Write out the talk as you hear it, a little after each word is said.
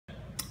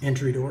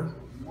Entry door.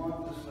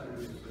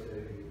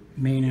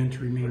 Main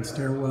entry, main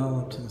stairwell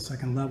up to the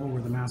second level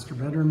where the master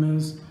bedroom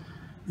is.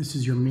 This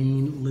is your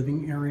main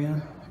living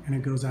area, and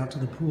it goes out to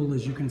the pool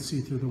as you can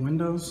see through the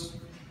windows.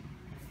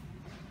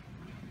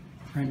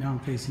 Right now I'm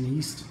facing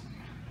east.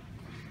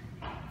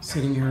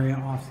 Sitting area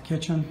off the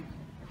kitchen.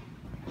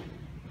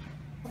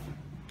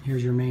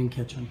 Here's your main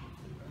kitchen.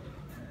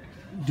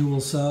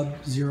 Dual sub,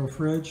 zero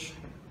fridge.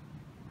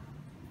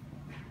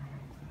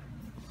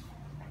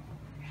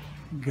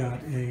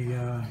 Got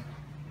a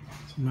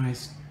some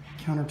nice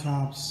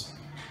countertops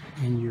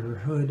and your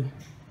hood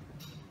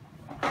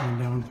going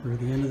down through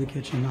the end of the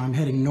kitchen. Now I'm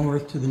heading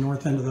north to the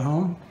north end of the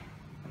home.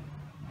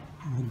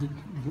 The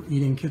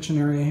eating kitchen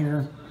area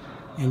here,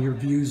 and your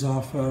views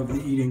off of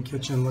the eating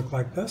kitchen look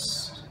like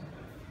this,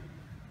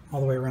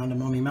 all the way around to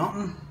Mummy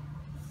Mountain.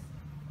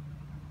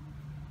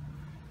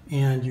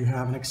 And you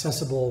have an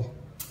accessible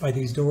by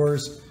these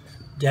doors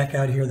deck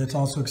out here that's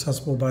also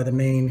accessible by the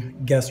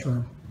main guest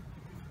room.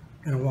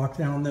 Gonna walk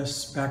down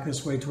back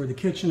this way toward the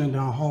kitchen and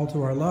down a hall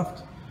to our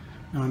left.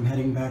 Now I'm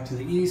heading back to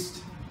the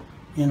east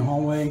in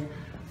hallway.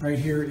 Right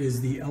here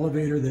is the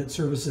elevator that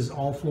services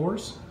all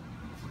floors.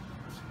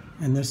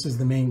 And this is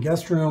the main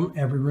guest room.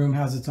 Every room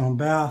has its own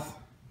bath.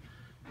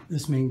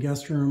 This main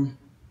guest room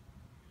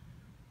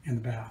and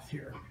the bath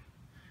here.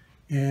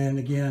 And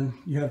again,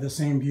 you have the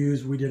same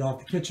views we did off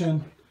the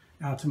kitchen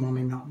out to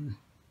Mummy Mountain.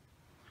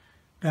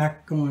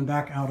 Going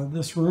back out of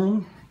this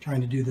room,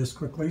 trying to do this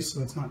quickly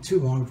so it's not too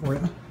long for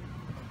you.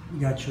 You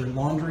got your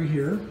laundry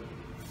here,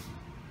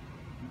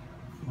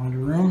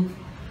 laundry room,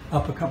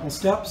 up a couple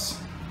steps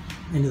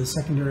into the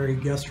secondary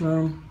guest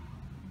room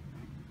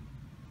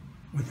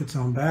with its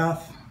own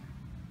bath,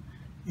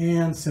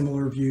 and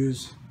similar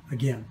views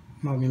again,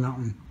 Mummy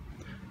Mountain.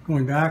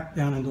 Going back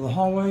down into the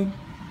hallway,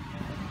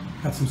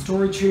 got some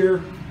storage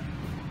here,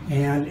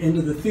 and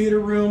into the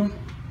theater room,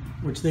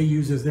 which they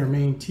use as their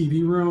main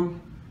TV room.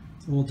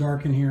 It's a little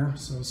dark in here,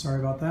 so sorry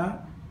about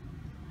that.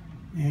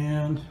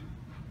 And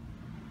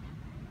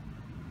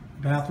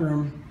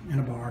bathroom and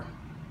a bar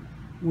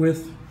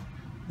with,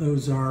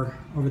 those are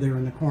over there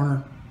in the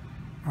corner,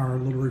 our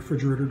little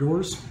refrigerator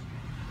doors.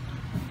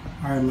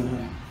 All right, I'm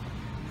gonna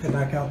head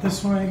back out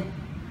this way,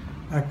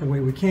 back the way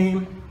we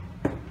came.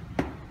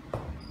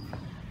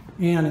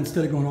 And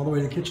instead of going all the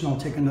way to the kitchen, I'll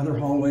take another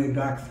hallway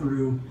back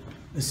through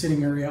the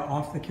sitting area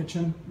off the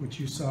kitchen, which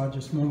you saw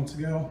just moments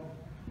ago.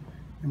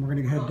 And we're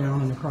gonna head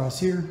down and across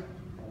here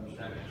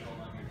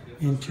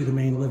into the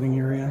main living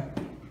area,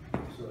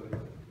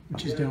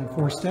 which is down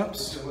 4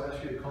 steps.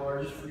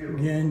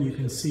 Again, you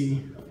can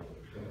see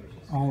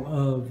all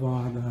of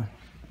the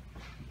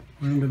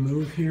room to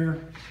move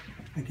here.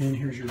 Again,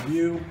 here's your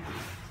view,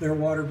 clear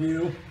water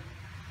view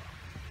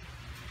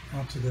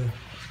out to the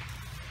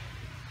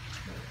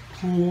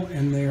pool,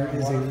 and there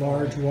is a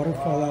large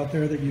waterfall out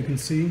there that you can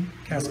see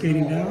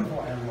cascading down.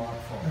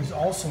 There's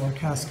also a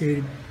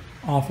cascade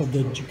off of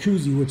the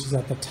jacuzzi, which is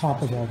at the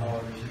top of all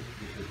that.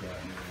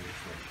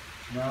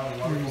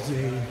 There's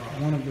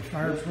one of the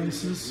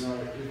fireplaces,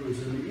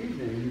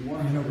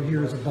 and over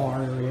here is a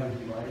bar area.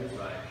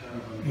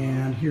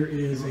 And here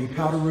is a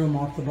powder room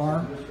off the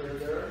bar,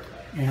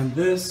 and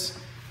this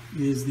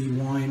is the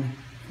wine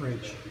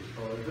fridge.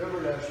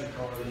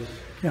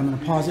 Okay, I'm going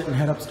to pause it and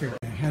head upstairs.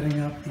 Heading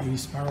up the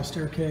spiral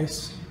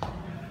staircase.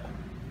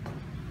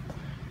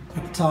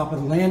 At the top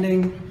of the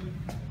landing,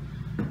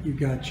 you've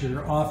got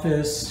your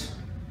office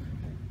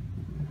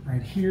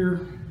right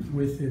here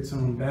with its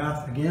own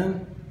bath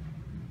again.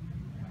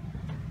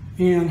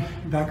 And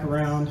back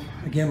around,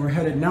 again,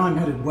 now I'm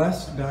headed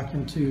west back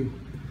into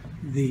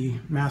the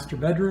master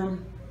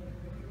bedroom.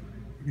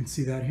 You can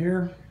see that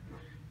here.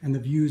 And the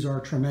views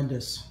are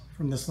tremendous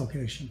from this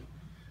location.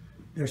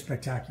 They're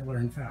spectacular,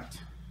 in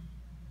fact.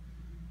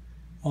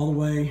 All the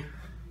way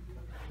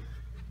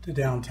to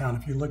downtown.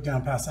 If you look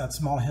down past that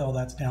small hill,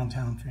 that's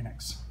downtown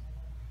Phoenix.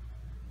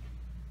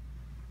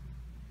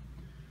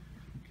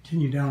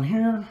 Continue down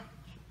here.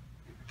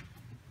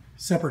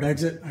 Separate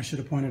exit, I should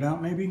have pointed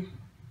out maybe.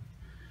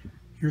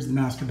 Here's the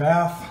master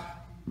bath,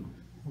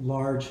 a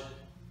large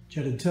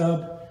jetted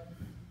tub,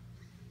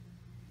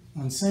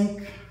 1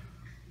 sink,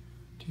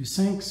 2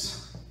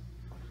 sinks,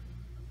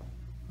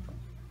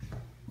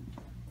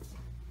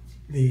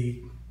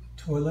 the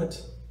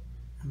toilet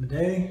and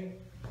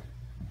bidet,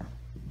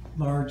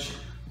 large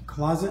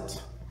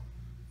closet,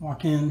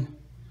 walk in,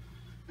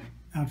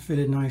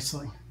 outfitted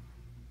nicely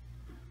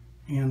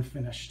and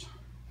finished.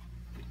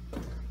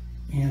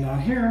 And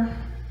out here,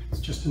 it's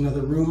just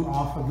another room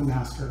off of the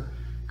master.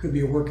 Could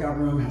be a workout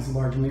room, has a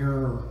large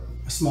mirror, or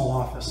a small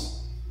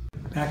office.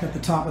 Back at the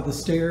top of the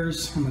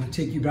stairs, I'm going to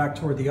take you back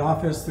toward the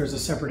office. There's a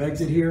separate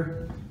exit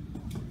here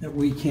that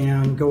we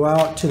can go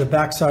out to the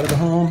back side of the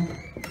home.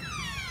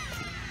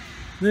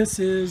 This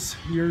is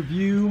your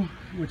view,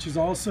 which is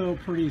also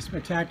pretty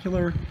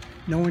spectacular.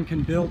 No one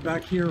can build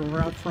back here or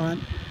out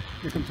front.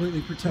 You're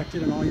completely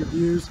protected in all your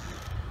views.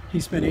 He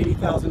spent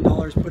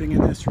 $80,000 putting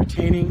in this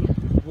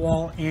retaining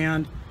wall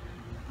and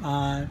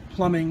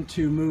plumbing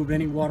to move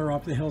any water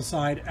off the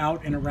hillside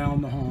out and around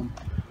the home.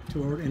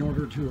 in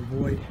order to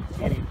avoid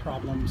any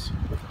problems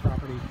with the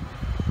property.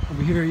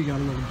 Over here you got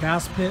a little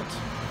gas pit,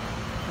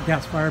 a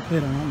gas fire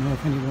pit. I don't know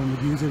if anyone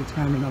would use it. It's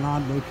kind of in an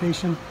odd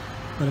location.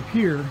 But up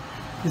here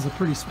is a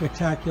pretty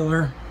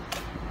spectacular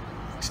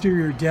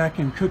exterior deck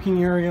and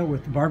cooking area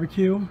with the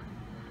barbecue.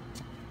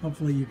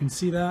 Hopefully you can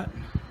see that.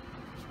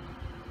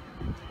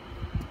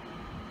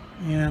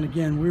 And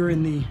again, we're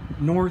in the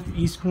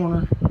northeast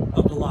corner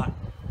of the lot.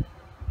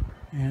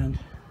 And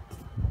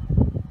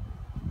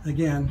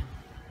again,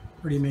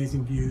 pretty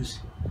amazing views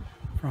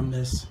from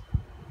this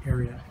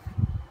area.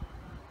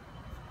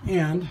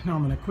 And now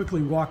I'm going to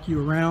quickly walk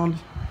you around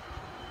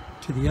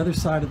to the other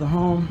side of the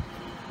home.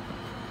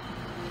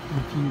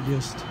 If you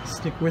just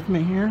stick with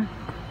me here,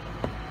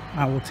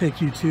 I will take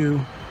you to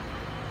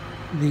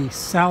the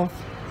south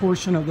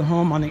portion of the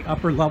home on the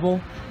upper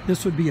level.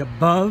 This would be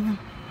above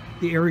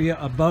the area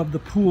above the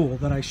pool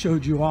that I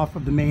showed you off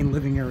of the main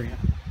living area.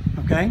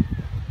 Okay,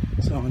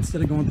 so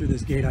instead of going through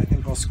this gate, I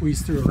think I'll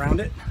squeeze through around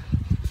it.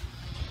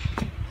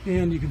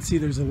 And you can see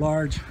there's a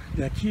large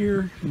deck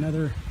here,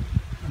 another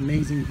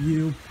amazing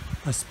view,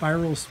 a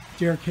spiral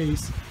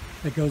staircase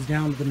that goes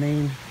down to the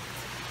main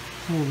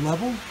pool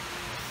level,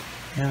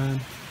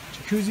 and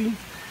jacuzzi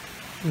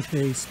with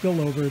a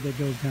spillover that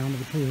goes down to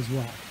the pool as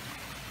well.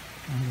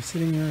 The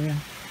sitting area,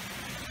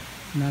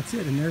 and that's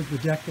it. And there's the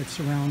deck that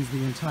surrounds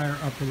the entire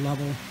upper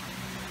level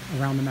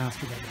around the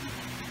master bedroom.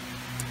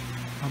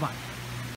 Bye-bye.